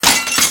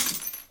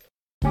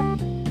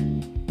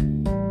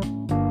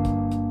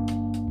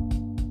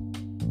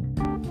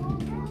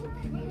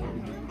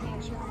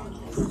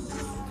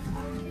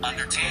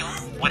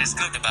what is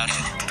good about it.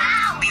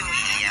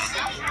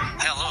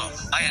 Hello,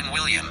 I am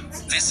William.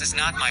 This is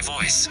not my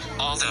voice,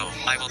 although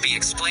I will be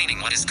explaining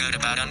what is good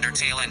about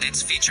Undertale and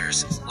its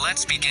features.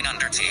 Let's begin.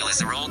 Undertale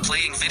is a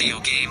role-playing video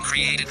game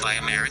created by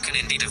American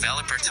indie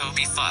developer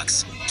Toby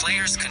Fox.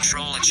 Players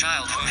control a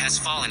child who has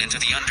fallen into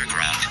the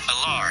underground,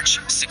 a large,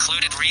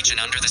 secluded region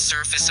under the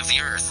surface of the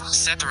earth,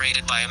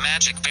 separated by a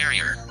magic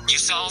barrier. You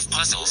solve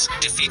puzzles,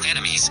 defeat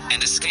enemies,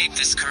 and escape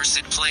this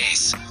cursed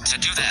place. To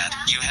do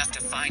that, you have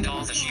to find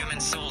all the human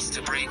souls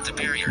to break the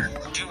barrier.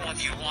 Do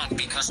what you want,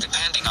 because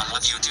depending on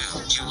what you do,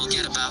 you will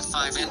get about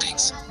 5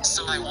 endings.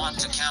 So I want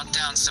to count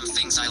down some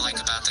things I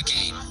like about the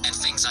game, and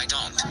things I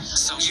don't.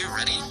 So you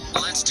ready?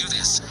 Let's do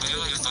this.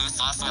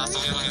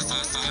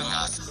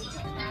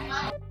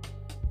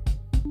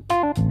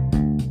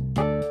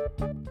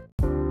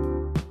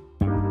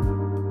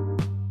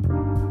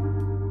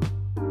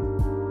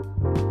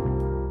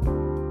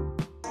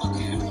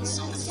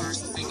 So the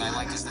first thing I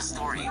like is the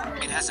story.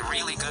 It has a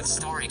really good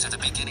story to the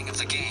beginning of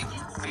the game.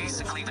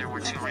 Basically, there were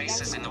 2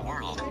 races in the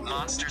world,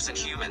 monsters and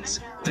humans.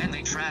 Then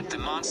they trapped the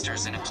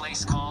monsters in a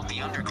place called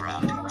the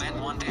underground.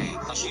 Then one day,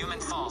 a human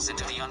falls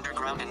into the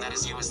underground, and that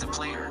is you as the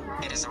player.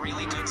 It is a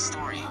really good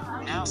story.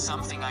 Now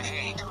something I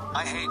hate.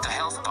 I hate the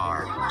health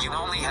bar. You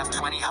only have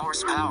 20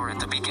 horsepower at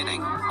the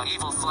beginning. An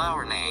evil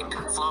flower named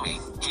Flowey.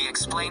 He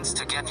explains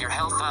to get your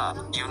health up,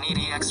 you need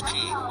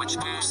EXP, which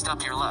boosts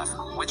up your luck,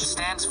 which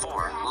stands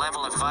for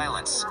level of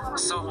violence.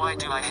 So why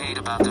do I hate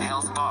about the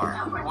health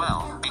bar?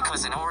 Well,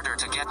 because in order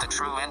to get the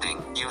true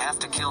ending, you have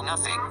to kill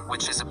nothing,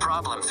 which is a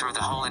problem through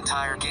the whole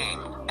entire game.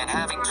 And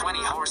having 20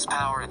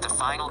 horsepower at the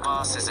final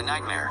boss is a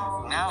nightmare.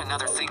 Now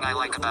another thing I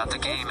like about the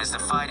game is the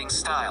fighting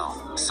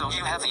style. So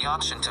you have the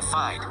option to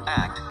fight,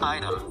 act,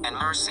 item, and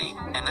mercy,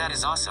 and that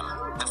is awesome.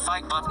 The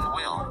fight button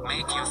will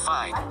make you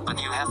fight,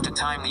 but you have to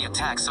time the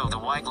attack so the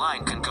white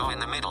line can go in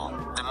the middle.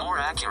 The more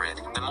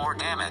accurate, the more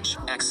damage,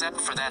 except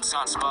for that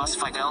Sans boss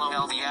fight.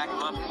 LOL, the act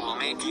button will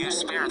make you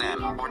spare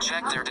them, or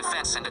check their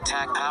defense and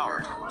attack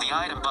power. The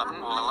item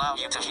button will allow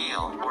you to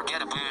heal, or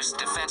get a boost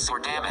defense or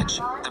damage.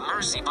 The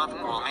mercy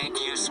button will make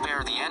you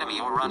spare the enemy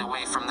or run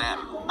away from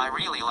them. I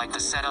really like the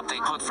setup they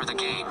put for the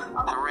game.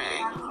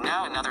 Hooray.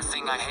 Now another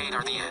thing I hate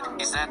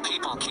is that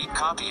people keep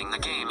copying the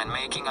game and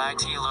making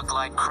IT look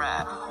like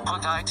crap.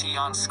 Put IT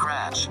on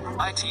Scratch.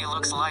 IT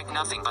looks like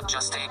nothing but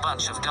just a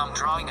bunch of dumb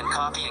drawing and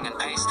copying and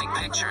pasting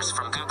pictures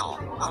from Google.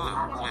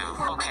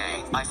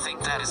 Okay, I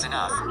think that is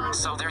enough.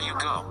 So there you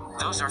go.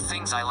 Those are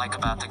things I like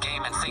about the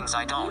game and things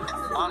I don't.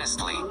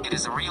 Honestly, it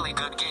is a really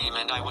good game,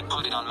 and I would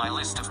put it on my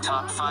list of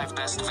top 5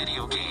 best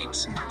video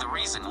games. The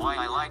reason why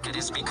I like it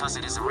is because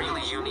it is a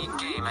really unique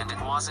game and it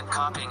wasn't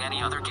copying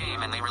any other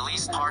game, and they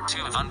released part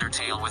 2 of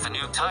Undertale with a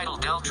new title,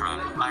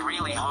 Deltarune. I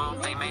really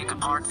hope they make a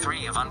part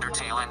 3 of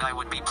Undertale, and I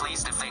would be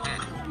pleased if they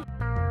did.